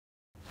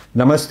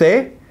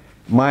Namaste.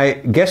 My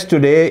guest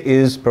today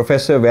is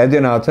Professor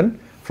Vaidyanathan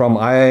from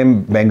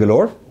IIM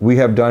Bangalore. We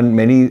have done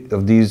many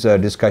of these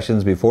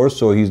discussions before,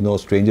 so he's no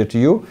stranger to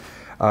you.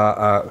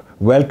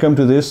 Welcome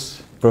to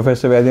this,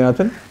 Professor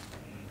Vaidyanathan.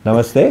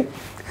 Namaste.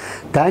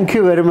 Thank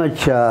you very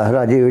much,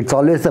 Rajiv. It's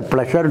always a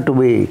pleasure to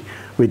be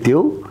with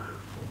you.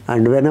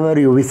 And whenever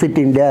you visit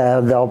India, I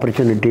have the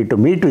opportunity to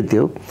meet with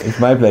you. It's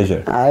my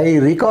pleasure. I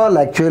recall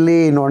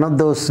actually in one of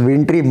those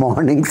wintry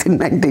mornings in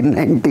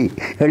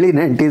 1990, early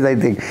 90s I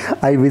think,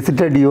 I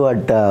visited you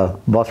at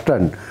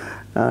Boston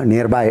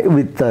nearby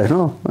with,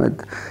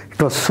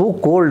 it was so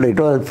cold, it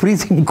was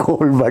freezing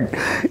cold, but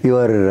you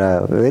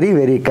were very,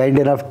 very kind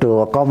enough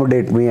to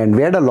accommodate me, and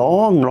we had a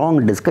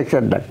long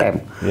discussion that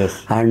time.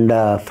 Yes. And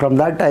from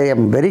that I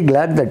am very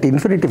glad that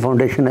Infinity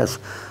Foundation has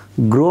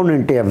grown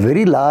into a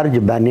very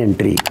large banyan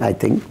tree, I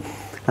think,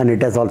 and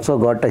it has also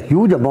got a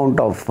huge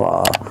amount of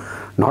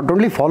not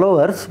only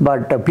followers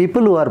but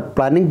people who are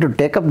planning to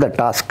take up the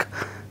task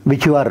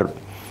which you are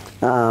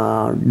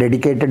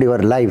dedicated your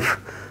life.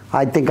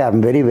 I think I am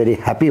very, very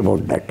happy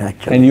about that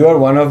actually. And you are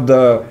one of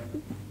the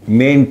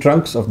main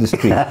trunks of this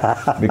tree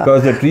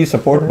because the tree is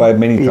supported by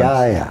many trunks.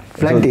 Yeah,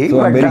 plenty.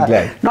 So I'm very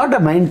glad. Not a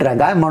main trunk.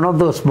 I am one of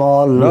those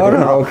small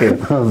okay.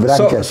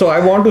 branches. So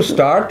I want to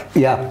start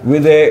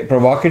with a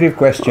provocative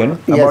question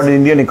about the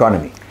Indian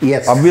economy.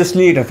 Yes.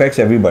 Obviously, it affects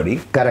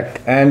everybody. Correct.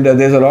 And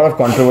there's a lot of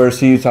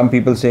controversy. Some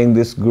people saying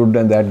this good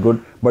and that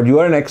good. But you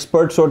are an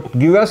expert, so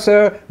give us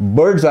a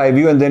bird's eye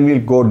view, and then we'll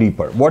go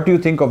deeper. What do you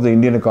think of the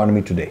Indian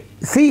economy today?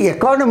 See,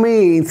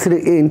 economy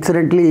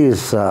incidentally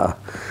is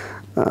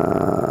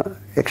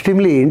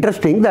extremely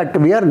interesting that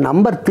we are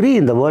number 3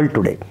 in the world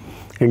today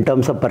in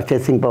terms of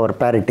purchasing power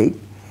parity.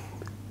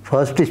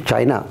 First is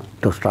China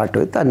to start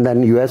with, and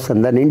then US,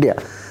 and then India.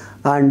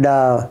 And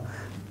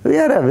we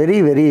are a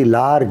very, very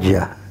large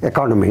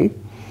economy,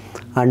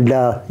 and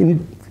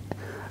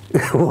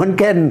one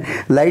can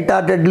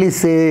lightheartedly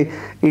say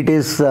it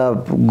is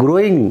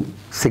growing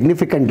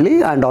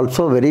significantly, and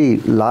also very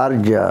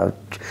large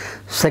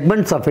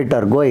segments of it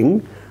are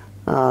going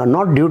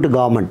not due to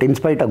government, in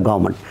spite of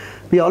government.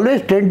 We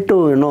always tend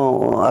to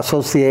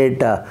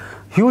associate a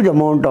huge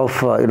amount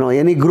of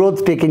any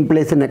growth taking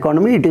place in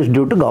economy, it is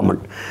due to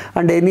government,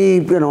 and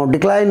any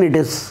decline, it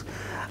is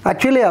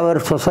actually our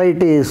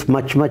society is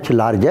much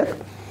larger.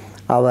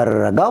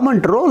 Our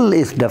government role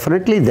is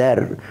definitely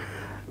there.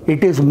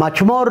 It is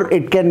much more,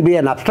 it can be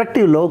an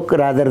obstructive look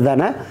rather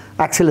than an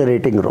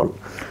accelerating role.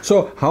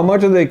 So how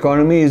much of the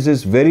economy is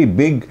this very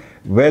big,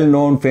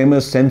 well-known,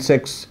 famous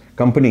Sensex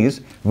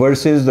companies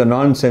versus the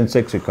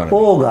non-Sensex economy?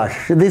 Oh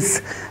gosh,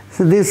 this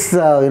we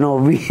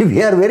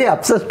are very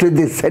obsessed with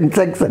this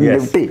Sensex and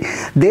Nifty.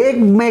 They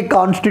may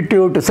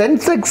constitute,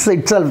 Sensex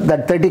itself,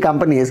 that 30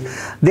 companies,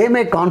 they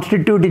may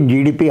constitute in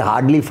GDP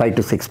hardly 5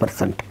 to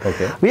 6%.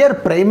 Okay. We are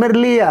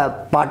primarily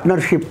a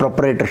partnership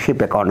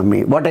proprietorship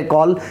economy, what I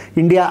call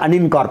India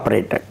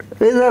unincorporated.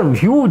 These are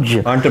huge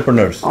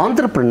entrepreneurs,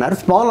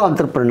 small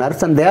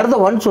entrepreneurs, and they are the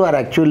ones who are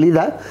actually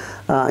the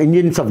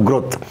engines of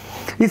growth.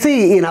 You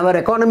see, in our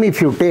economy,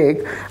 if you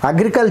take,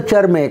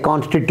 agriculture may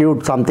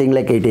constitute something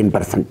like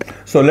 18%.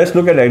 So let's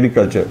look at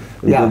agriculture.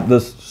 The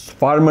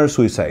farmer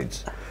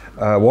suicides,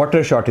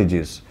 water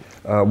shortages.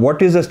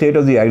 What is the state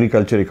of the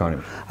agriculture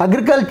economy?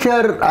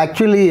 Agriculture,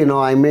 actually,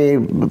 I may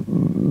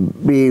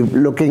be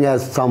looking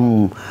as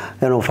some,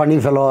 funny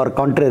fellow or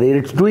contrary.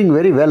 It's doing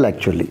very well,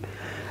 actually.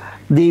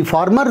 The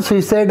farmer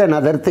suicide,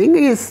 another thing,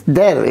 is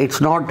there. It's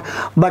not,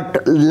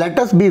 but let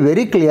us be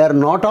very clear,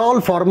 not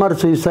all farmer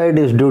suicide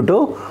is due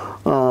to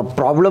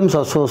problems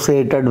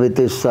associated with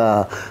this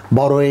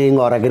borrowing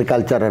or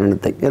agriculture or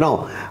anything.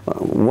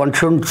 One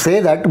shouldn't say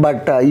that,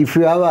 but if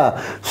you have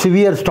a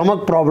severe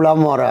stomach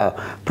problem or a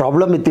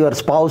problem with your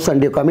spouse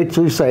and you commit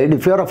suicide,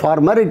 if you are a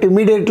farmer, it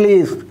immediately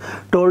is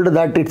told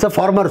that it's a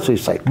farmer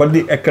suicide. But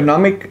the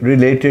economic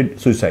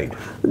related suicide?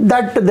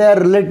 That they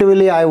are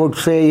relatively, I would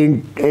say,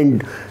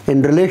 in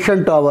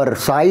relation to our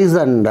size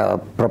and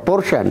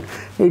proportion,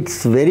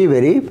 it's very,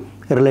 very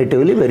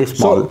relatively very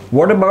small. So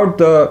what about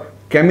the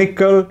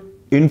chemical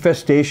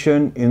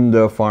infestation in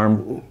the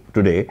farm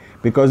today?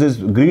 Because this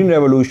green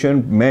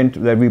revolution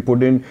meant that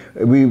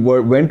we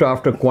went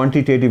after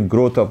quantitative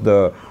growth of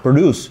the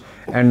produce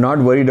and not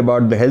worried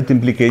about the health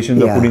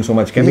implications of putting so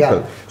much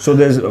chemical. So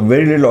there's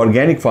very little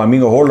organic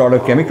farming, a whole lot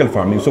of chemical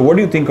farming. So what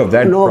do you think of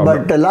that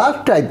problem? But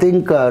last, I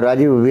think,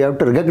 Rajiv, we have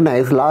to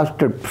recognize last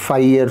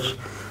 5 years,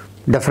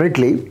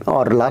 definitely,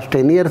 or last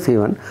 10 years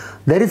even,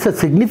 there is a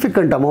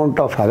significant amount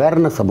of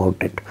awareness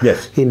about it.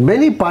 Yes. In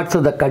many parts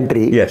of the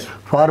country,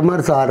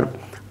 farmers are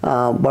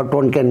what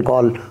one can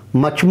call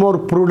much more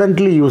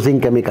prudently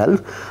using chemicals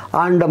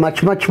and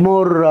much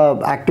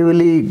more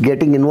actively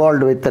getting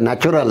involved with the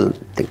natural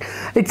thing.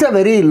 It's a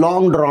very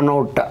long drawn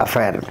out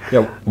affair.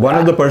 One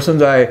of the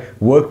persons I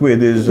work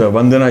with is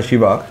Vandana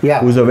Shiva,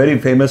 who is a very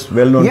famous,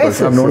 well-known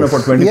person. I've known her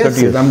for 20,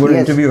 30 years. I'm going to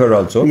interview her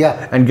also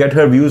and get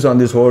her views on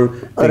this whole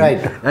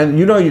thing. And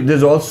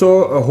there's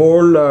also a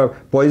whole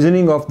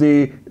poisoning of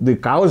the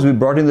cows. We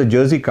brought in the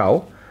Jersey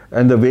cow.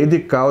 and the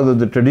Vedic cow,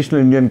 the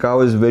traditional Indian cow,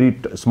 is very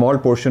small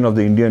portion of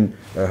the Indian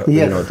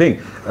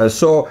thing.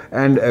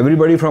 And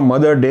everybody from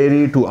Mother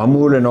Dairy to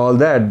Amul and all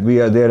that,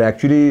 they're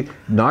actually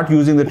not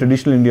using the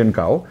traditional Indian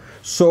cow.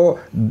 So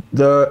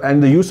the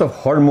use of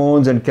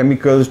hormones and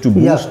chemicals to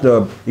boost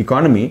the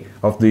economy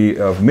of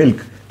the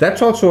milk,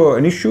 that's also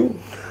an issue.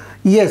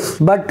 Yes,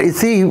 but you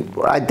see,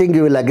 I think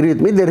you will agree with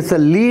me, there is a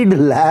lead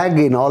lag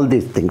in all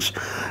these things.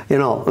 You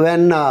know,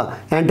 when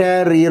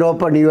entire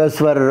Europe and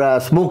US were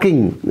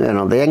smoking, you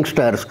know, the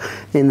youngsters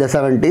in the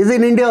 70s,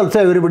 in India also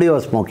everybody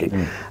was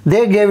smoking.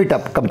 They gave it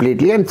up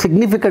completely, and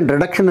significant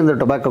reduction in the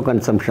tobacco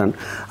consumption.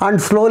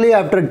 And slowly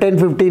after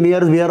 10-15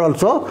 years, we are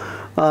also,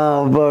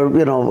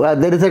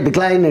 there is a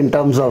decline in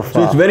terms of...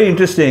 So it's very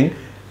interesting.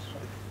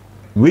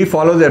 We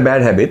follow their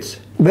bad habits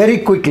very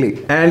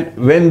quickly, and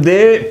when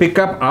they pick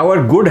up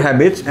our good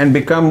habits and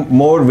become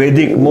more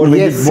Vedic, more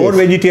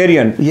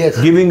vegetarian,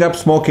 giving up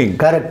smoking,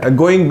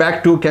 going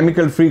back to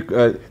chemical free,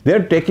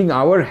 they're taking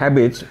our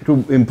habits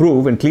to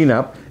improve and clean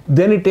up.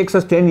 Then it takes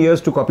us 10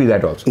 years to copy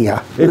that also.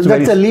 Yeah,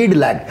 that's a lead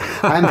lag,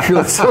 I'm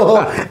sure.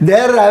 So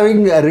they're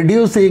having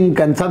reducing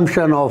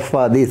consumption of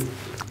these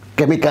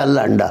chemical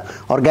and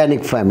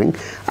organic farming,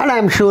 and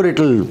I'm sure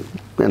it'll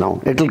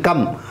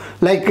come.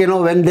 Like,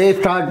 when they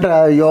start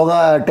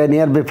yoga 10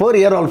 years before,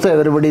 here also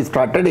everybody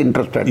started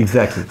interested.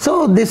 Exactly.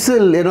 So this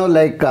will,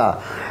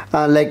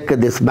 like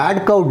this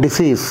mad cow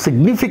disease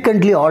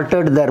significantly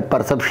altered their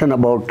perception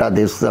about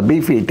this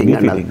beef eating,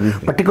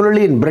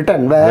 particularly in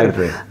Britain, where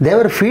they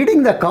were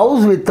feeding the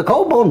cows with the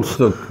cow bones.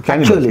 So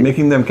cannibals,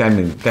 making them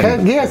cannibals.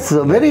 Yes,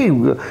 very.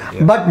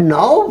 But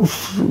now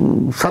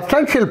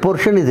substantial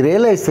portion is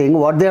realizing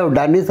what they have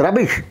done is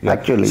rubbish,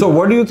 actually. So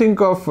what do you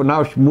think of,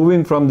 now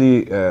moving from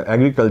the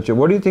agriculture,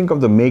 what do you think of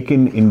the Make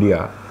in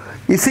India?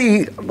 You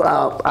see,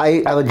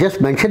 I was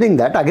just mentioning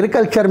that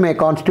agriculture may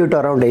constitute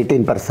around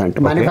 18%.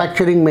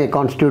 Manufacturing may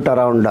constitute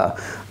around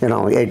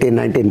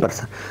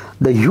 18-19%.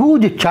 The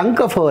huge chunk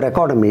of our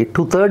economy,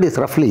 2/3 is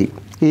roughly,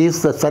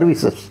 is the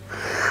services.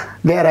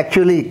 They are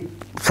actually,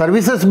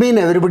 services mean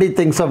everybody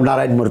thinks of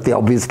Narayan Murthy,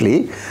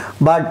 obviously,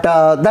 but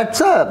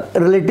that's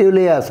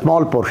relatively a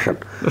small portion.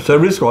 The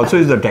service also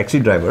is the taxi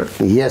driver.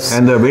 Yes.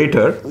 And the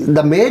waiter.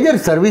 The major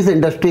service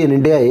industry in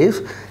India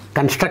is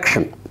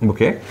construction.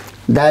 Okay.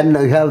 Then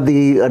you have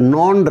the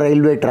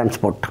non-railway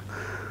transport,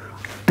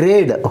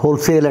 trade,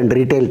 wholesale and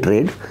retail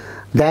trade.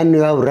 Then you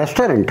have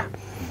restaurant,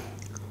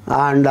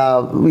 and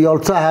we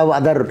also have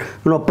other,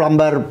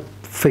 plumber,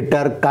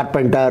 fitter,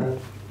 carpenter,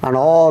 and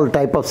all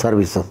type of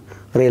services,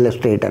 real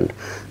estate, and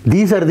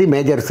these are the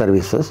major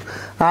services.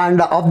 And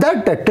of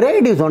that,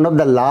 trade is one of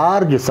the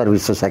large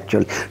services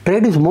actually.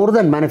 Trade is more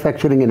than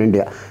manufacturing in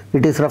India.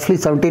 It is roughly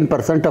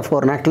 17% of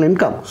our national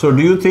income. So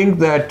do you think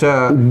that...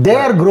 they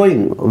are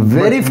growing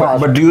very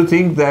fast. But do you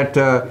think that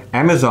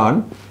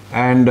Amazon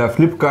and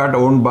Flipkart,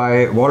 owned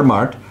by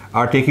Walmart,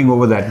 are taking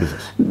over that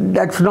business?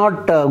 That's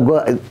not...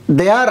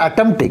 they are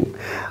attempting.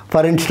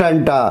 For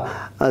instance,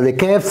 the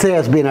KFC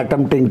has been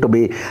attempting to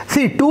be...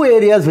 See, two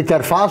areas which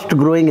are fast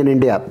growing in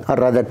India, or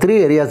rather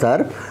three areas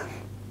are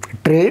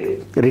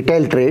trade,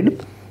 retail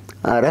trade,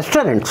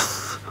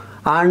 restaurants,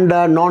 and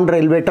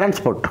non-railway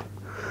transport.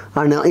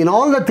 And in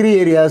all the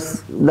three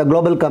areas, the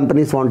global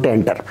companies want to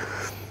enter.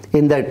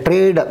 In the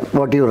trade,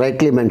 what you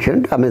rightly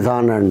mentioned,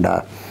 Amazon and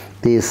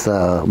these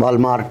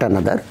Walmart and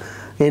other.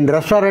 In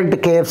restaurant,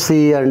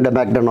 KFC and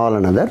McDonald's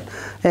and other.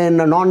 In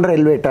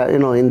non-railway,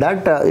 in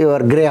that your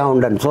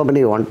Greyhound and so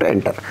many want to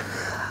enter.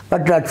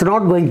 But that's not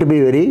going to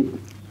be very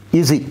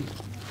easy.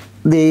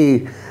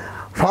 The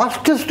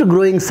fastest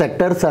growing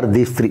sectors are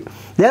these three.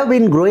 They have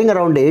been growing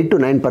around 8 to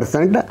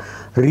 9%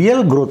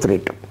 real growth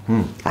rate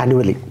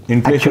annually.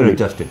 Inflation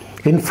adjusted.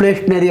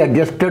 Inflationary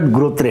adjusted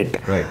growth rate.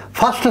 Right.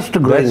 Fastest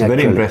growing. That's very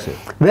actually. impressive.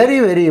 Very,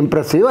 very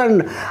impressive.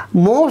 And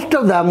most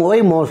of them,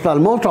 almost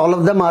all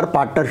of them are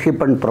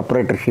partnership and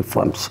proprietorship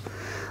firms.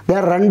 They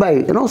are run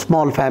by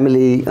small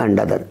family and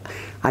other.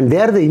 And they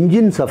are the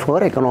engines of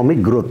our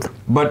economic growth.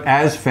 But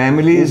as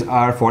families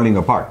are falling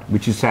apart,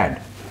 which is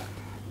sad,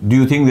 do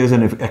you think there's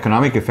an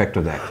economic effect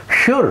of that?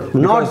 Sure.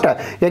 Not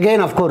again,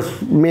 of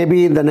course,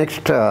 maybe in the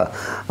next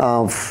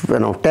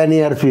 10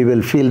 years we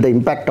will feel the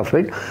impact of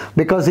it,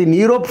 because in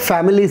Europe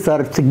families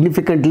are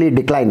significantly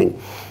declining.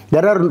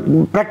 There are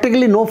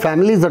practically no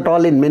families at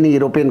all in many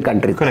European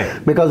countries.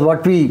 Correct. Because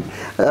what we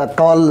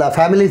call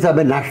families have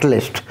been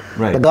nationalist.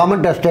 Right. The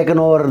government has taken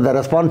over the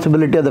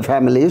responsibility of the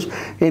families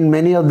in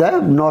many of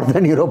the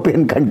northern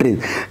European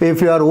countries.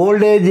 If you are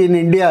old age in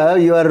India,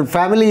 your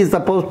family is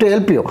supposed to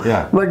help you.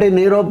 Yeah. But in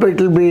Europe,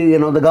 it will be,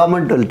 the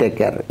government will take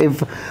care. If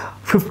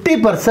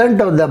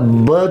 50% of the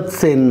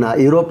births in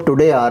Europe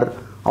today are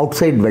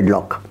outside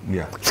wedlock.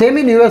 Yeah. Same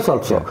in US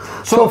also.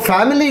 Yeah. So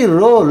family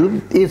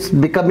role is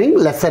becoming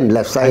less and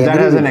less. And that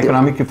has an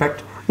economic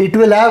effect? It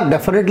will have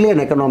definitely an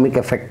economic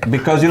effect.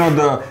 Because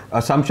the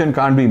assumption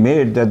can't be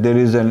made that there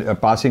is a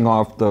passing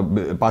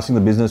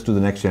the business to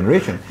the next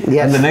generation.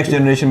 Yes. And the next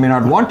generation may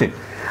not want it.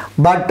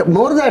 But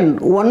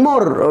one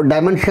more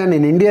dimension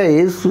in India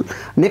is,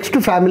 next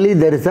to family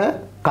there is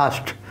a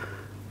caste.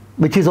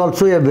 which is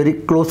also a very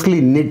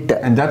closely knit.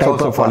 And that's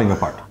also falling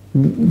apart.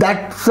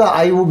 That's,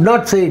 I would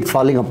not say it's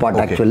falling apart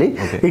actually.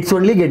 It's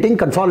only getting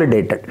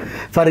consolidated.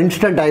 For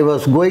instance, I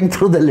was going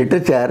through the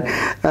literature.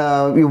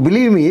 You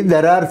believe me,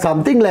 there are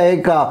something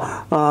like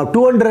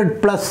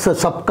 200 plus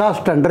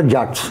subcaste under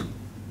Jats.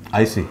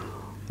 I see.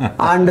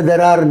 And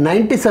there are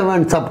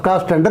 97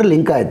 subcaste under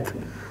Linkayat.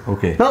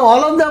 Okay. Now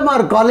all of them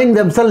are calling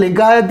themselves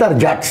Linkayat or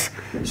Jats.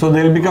 So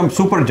they will become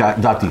super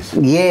jatis.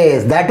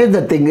 Yes, that is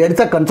the thing. It's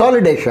a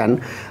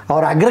consolidation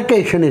or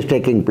aggregation is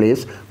taking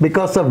place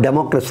because of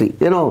democracy.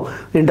 You know,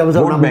 in terms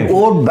of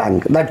vote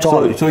bank. That's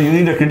all. So you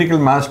need a critical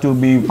mass to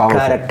be powerful.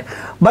 Correct.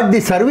 But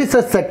the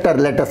services sector,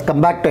 let us come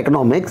back to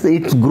economics,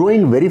 it's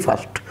growing very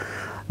fast.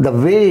 The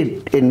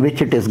way in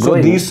which it is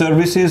growing. So these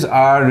services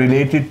are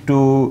related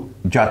to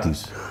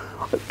jatis.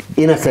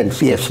 In a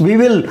sense, yes. We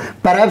will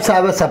perhaps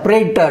have a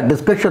separate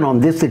discussion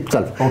on this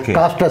itself.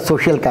 Caste as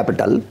social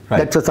capital. Right.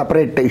 That's a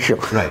separate issue.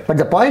 Right. But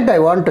the point I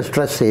want to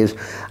stress is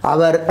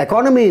our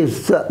economy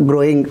is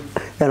growing,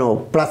 you know,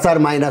 plus or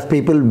minus,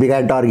 people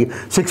began to argue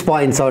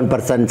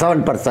 6.7%,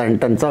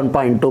 7% and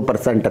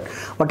 7.2%.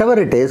 Whatever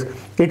it is,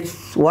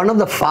 it's one of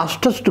the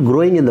fastest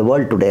growing in the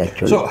world today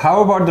actually. So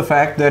how about the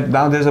fact that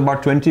now there's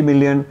about 20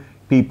 million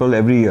people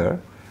every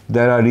year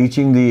that are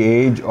reaching the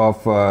age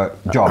of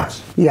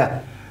jobs?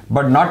 Yeah.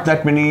 But not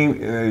that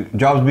many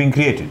jobs being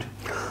created.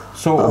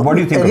 So what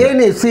do you think again,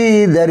 of that? you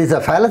see, there is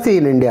a fallacy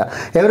in India.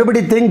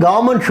 Everybody thinks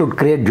government should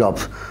create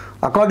jobs.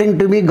 According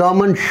to me,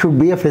 government should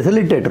be a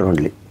facilitator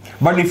only.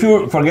 But if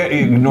you forget,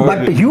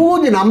 but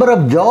huge number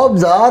of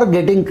jobs are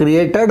getting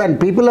created and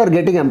people are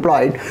getting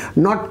employed,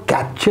 not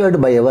captured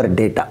by our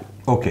data.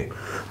 Okay.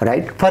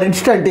 Right? For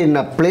instance, in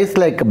a place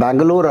like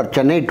Bangalore or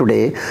Chennai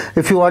today,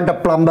 if you want a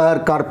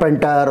plumber,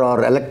 carpenter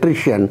or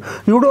electrician,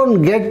 you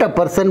don't get a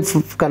person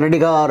from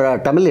Kannadiga or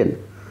Tamilian.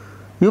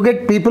 You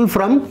get people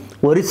from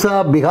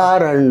Orissa,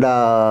 Bihar and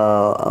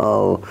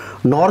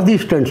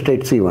northeastern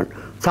states even.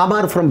 Some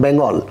are from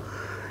Bengal.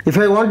 If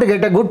I want to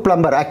get a good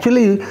plumber,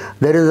 actually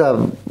there is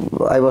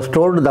I was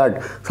told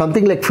that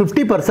something like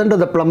 50% of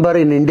the plumber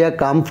in India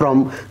come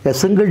from a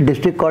single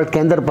district called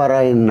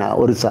Kendrapara in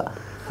Orissa.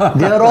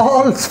 They are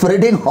all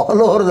spreading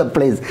all over the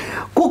place.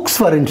 Cooks,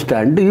 for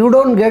instance, you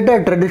don't get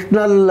a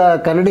traditional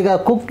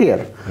Kannadiga cook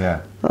here.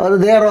 Yeah.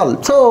 They are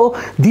all. So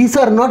these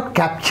are not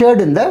captured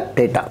in the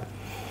data.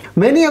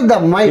 Many of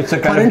them, it's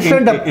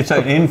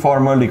an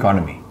informal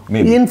economy.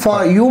 Maybe.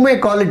 You may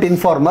call it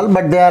informal,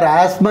 but they are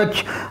as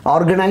much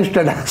organized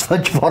and as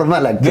much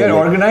formal actually. They are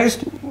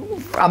organized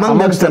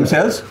amongst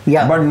themselves,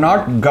 but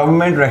not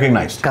government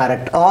recognized.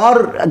 Correct.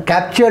 Or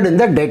captured in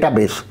the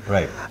database.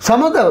 Right.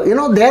 Some of the,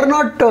 they are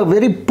not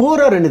very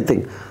poor or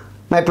anything.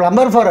 My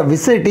plumber for a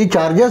visit, he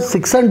charges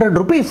 600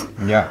 rupees.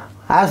 Yeah.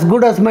 As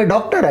good as my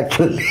doctor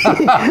actually.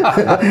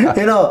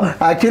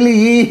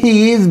 Actually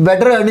he is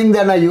better earning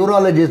than a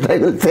urologist, I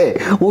will say,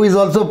 who is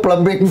also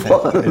plumbing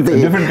for the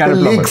different kind of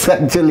leaks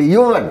actually,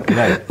 human.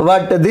 Right.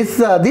 But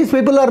these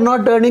people are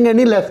not earning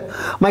any less.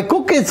 My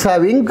cook is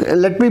having,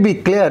 let me be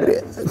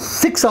clear,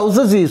 6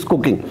 houses he is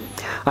cooking.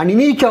 And in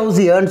each house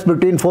he earns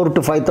between 4,000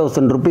 to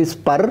 5,000 rupees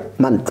per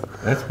month.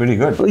 That's pretty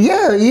good.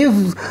 Yeah,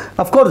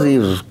 of course he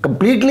is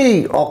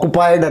completely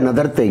occupied,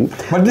 another thing.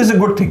 But this is a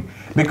good thing,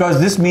 because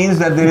this means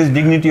that there is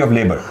dignity of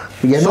labor.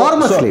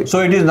 Enormously. So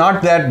it is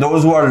not that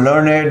those who are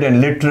learned and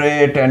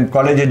literate and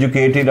college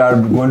educated are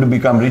going to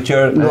become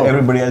richer and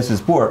everybody else is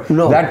poor.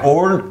 No. That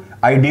old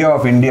idea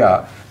of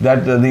India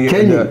that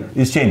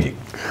is changing.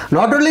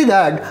 Not only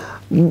that,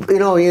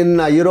 in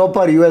Europe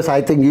or US,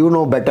 I think you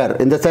know better,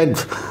 in the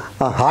sense,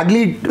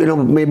 hardly,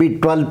 maybe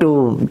 10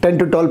 to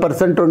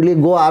 12% only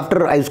go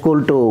after high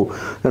school to,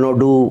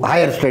 do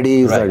higher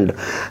studies. Right.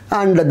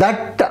 And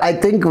that I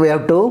think we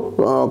have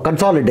to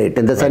consolidate,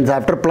 in the sense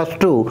after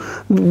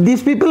 +2,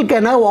 these people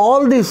can have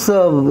all this,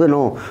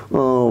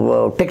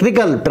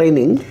 technical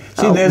training.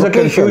 See, there's a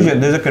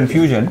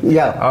confusion.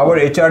 Yeah. Our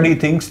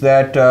HRD thinks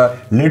that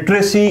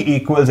literacy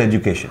equals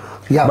education.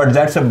 Yeah. But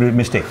that's a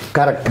mistake.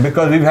 Correct.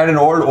 Because we've had an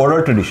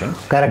oral tradition.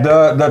 Correct.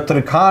 The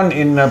Trikhan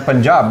in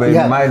Punjab,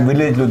 in my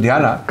village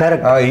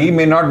Ludhiana, he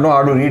may not know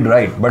how to read,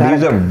 write, but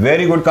he's a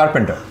very good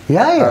carpenter.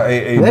 Yeah.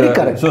 Very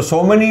correct.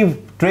 So many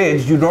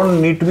trades, you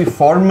don't need to be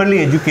formally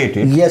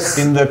educated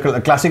in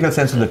the classical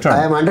sense of the term.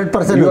 I am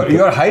 100%.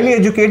 You are highly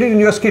educated in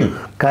your skill.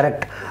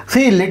 Correct.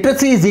 See,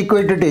 literacy is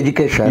equated to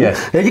education.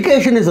 Yes.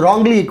 Education is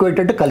wrongly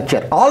equated to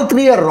culture. All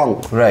three are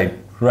wrong. Right.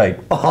 Right.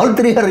 All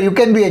three are, you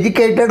can be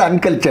educated,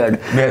 uncultured.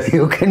 Yes.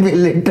 You can be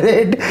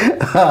literate,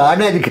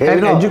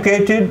 uneducated. And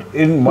educated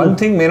in one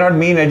thing may not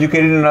mean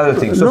educated in another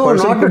thing. So a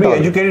person could be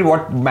educated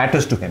what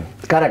matters to him.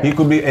 Correct. He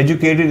could be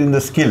educated in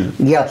the skill.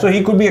 Yeah. So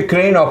he could be a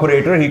crane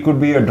operator, he could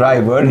be a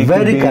driver, he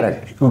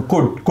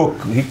could cook,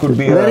 he could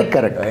be a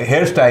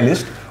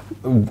hairstylist.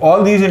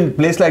 All these in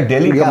place like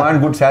Delhi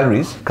command good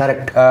salaries.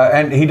 Correct.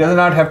 And he does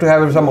not have to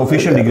have some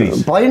official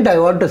degrees. Point I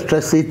want to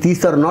stress is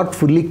these are not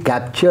fully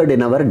captured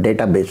in our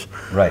database.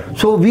 Right.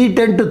 So we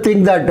tend to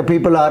think that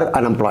people are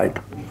unemployed.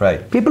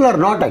 Right. People are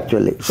not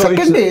actually. So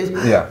Second is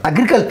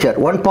agriculture.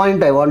 One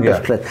point I want to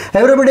stress.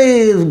 Everybody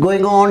is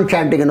going on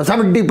chanting,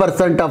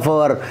 70% of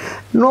our,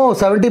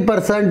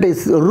 70%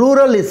 is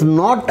rural is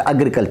not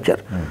agriculture.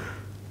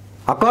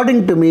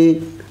 According to me,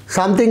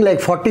 something like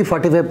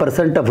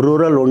 40-45% of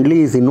rural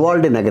only is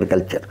involved in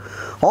agriculture.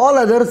 All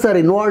others are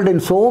involved in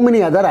so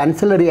many other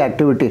ancillary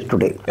activities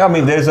today. Yeah, I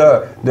mean,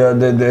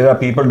 there are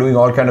people doing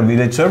all kind of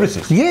village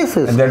services. Yes,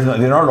 yes. And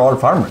they're not all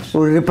farmers.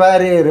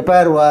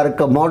 Repair work,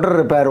 motor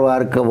repair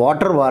work,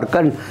 water work,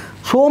 and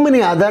so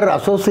many other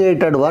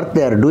associated work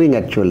they are doing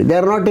actually. They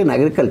are not in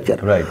agriculture.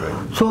 Right,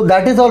 right. So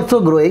that is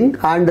also growing,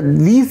 and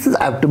these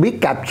have to be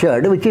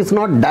captured, which is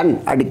not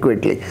done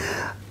adequately.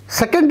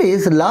 Second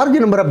is, large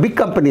number of big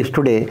companies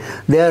today,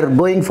 they are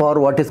going for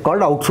what is called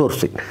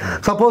outsourcing.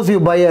 Suppose you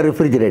buy a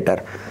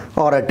refrigerator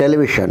or a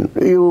television,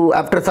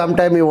 after some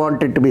time you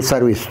want it to be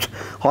serviced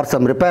or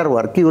some repair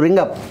work, you ring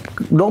up.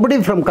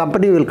 Nobody from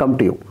company will come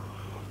to you.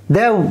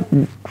 They have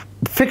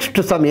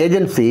fixed some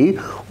agency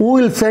who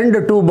will send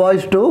 2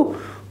 boys to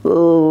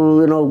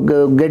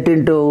get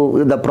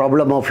into the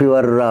problem of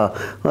your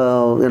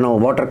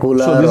water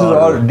cooler. So this is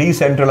all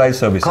decentralized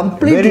services.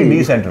 Completely. Very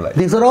decentralized.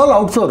 These are all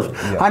outsourced.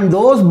 Yeah. And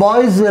those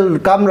boys will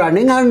come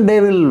running and they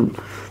will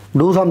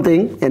do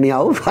something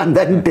anyhow and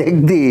then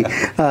take the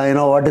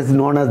what is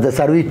known as the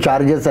service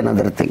charges and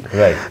other thing.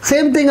 Right.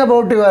 Same thing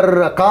about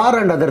your car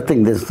and other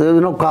thing. This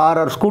car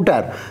or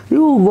scooter.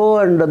 You go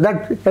and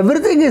that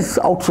everything is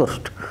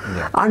outsourced.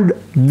 Yeah. And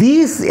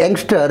these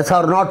youngsters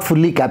are not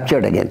fully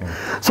captured again.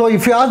 So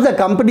if you ask the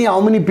company how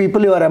many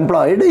people you are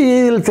employed,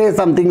 he will say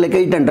something like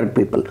 800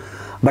 people.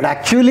 But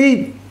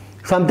actually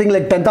something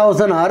like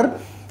 10,000 are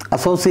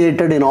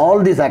associated in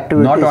all these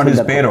activities. Not on his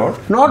payroll.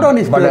 Not on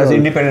his payroll. But as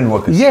independent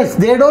workers. Yes,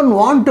 they don't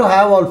want to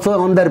have also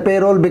on their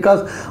payroll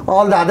because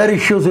all the other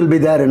issues will be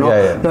there, You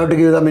have to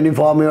give them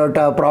uniform, you have to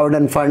have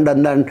provident fund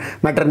and then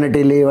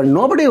maternity leave, and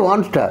nobody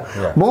wants to.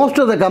 Yeah. Most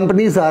of the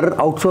companies are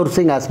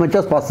outsourcing as much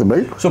as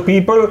possible. So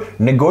people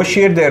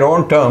negotiate their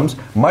own terms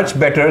much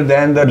better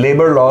than the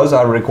labor laws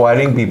are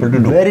requiring people to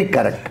do. Very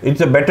correct.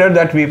 It's better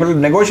that people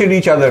negotiate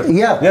each other.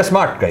 Yeah. They're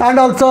smart guys. And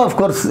also, of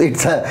course,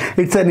 it's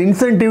an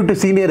incentive to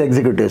senior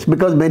executives.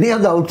 Because many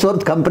of the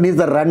outsourced companies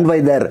are run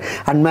by their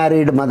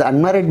unmarried mother.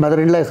 Unmarried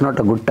mother-in-law is not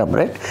a good term,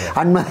 right? Yeah.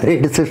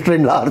 Unmarried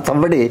sister-in-law or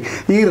somebody.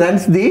 He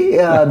runs the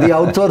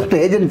outsourced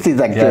agencies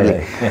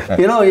actually.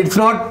 Yeah. It's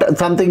not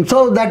something.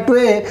 So that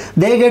way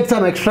they get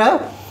some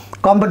extra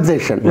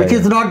compensation, which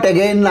is not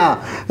again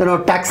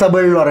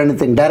taxable or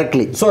anything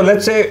directly. So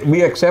let's say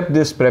we accept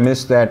this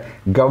premise that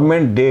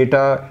government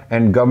data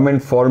and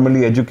government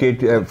formally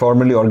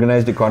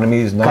organized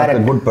economy is not a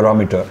good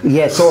parameter.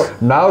 Yes. So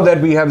now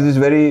that we have this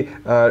very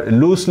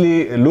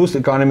loose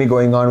economy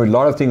going on with a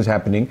lot of things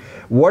happening,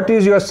 what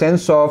is your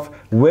sense of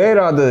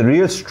where are the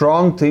real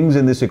strong things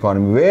in this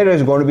economy? Where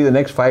is going to be the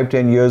next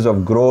 5-10 years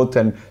of growth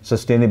and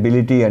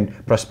sustainability and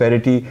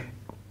prosperity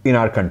in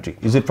our country?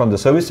 Is it from the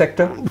service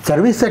sector?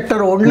 Service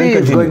sector only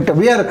is going to.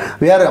 We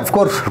are of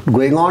course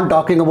going on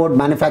talking about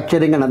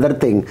manufacturing and other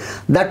thing.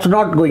 That's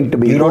not going to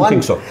be. You don't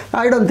think so?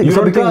 I don't think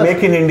so. You don't think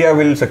Make in India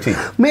will succeed?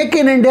 Make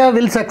in India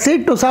will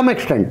succeed to some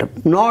extent.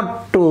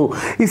 Not to.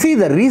 You see,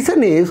 the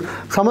reason is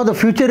some of the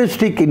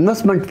futuristic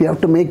investment we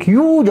have to make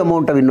huge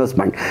amount of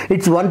investment.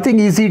 It's one thing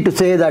easy to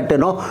say that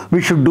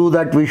we should do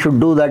that. We should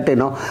do that.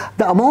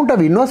 The amount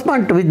of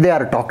investment which they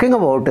are talking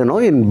about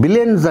in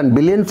billions and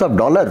billions of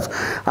dollars,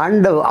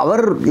 and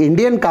our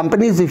Indian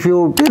companies, they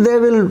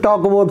will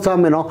talk about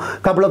some,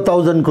 couple of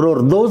thousand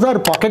crore. Those are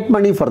pocket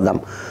money for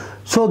them.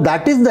 So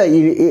that is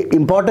the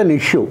important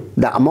issue.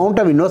 The amount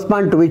of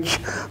investment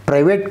which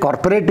private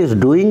corporate is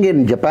doing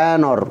in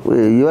Japan or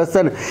US,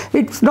 and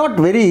it's not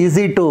very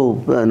easy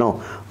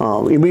to,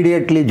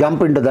 immediately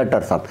jump into that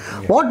or something.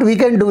 Yeah. What we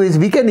can do is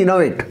we can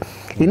innovate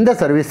in the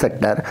service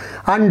sector,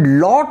 and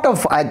lot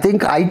of, I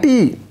think,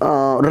 IT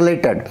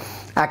related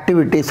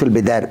activities will be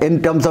there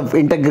in terms of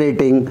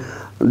integrating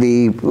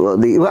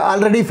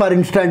already, for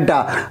instance,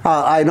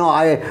 I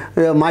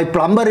know my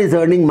plumber is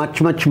earning much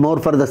more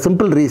for the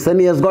simple reason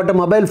he has got a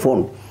mobile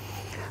phone.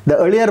 The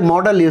earlier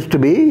model used to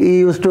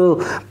be,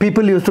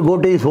 people used to go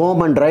to his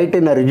home and write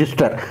in a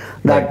register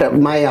that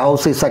my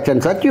house is such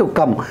and such, you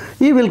come.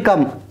 He will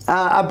come.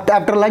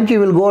 After lunch he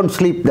will go and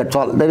sleep, that's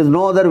all. There is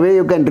no other way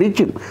you can reach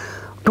him.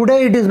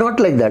 Today it is not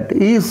like that.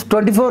 He is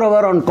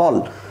 24-hour on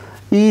call.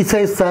 He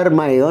says, sir,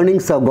 my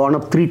earnings have gone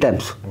up 3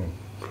 times.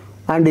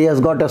 And he has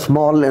got a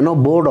small,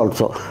 board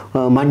also,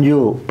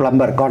 Manju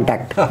plumber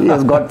contact. He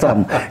has got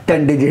some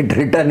 10-digit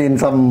written in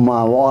some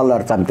wall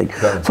or something.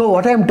 Right. So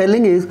what I am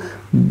telling is,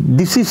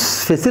 this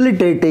is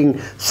facilitating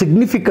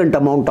significant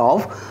amount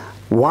of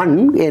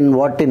in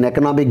what in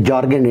economic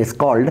jargon is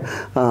called,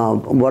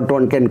 what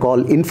one can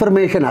call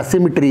information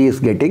asymmetry is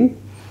getting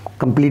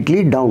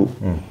completely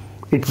down.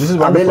 It's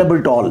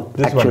available to all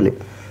actually.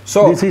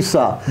 So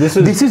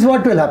this is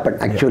what will happen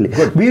actually.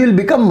 Yeah, we will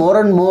become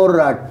more and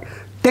more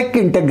tech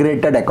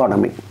integrated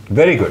economy.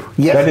 Very good.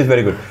 Yes. That is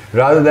very good.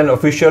 Rather than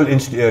official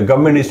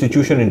government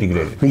institution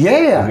integrated.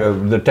 Yeah.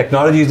 The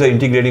technology is the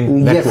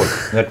integrating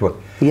network.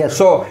 Yes.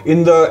 So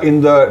in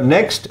the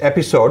next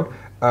episode,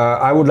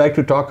 I would like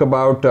to talk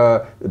about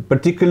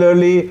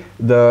particularly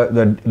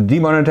the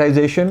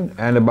demonetization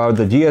and about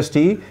the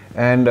GST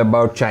and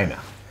about China.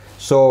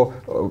 So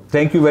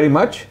thank you very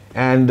much,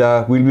 and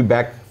we'll be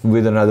back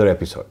with another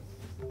episode.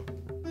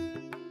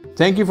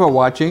 Thank you for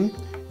watching.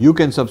 You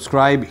can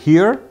subscribe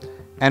here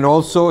and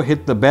also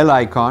hit the bell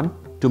icon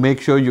to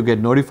make sure you get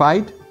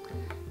notified.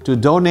 To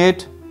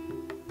donate,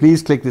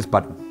 please click this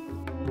button.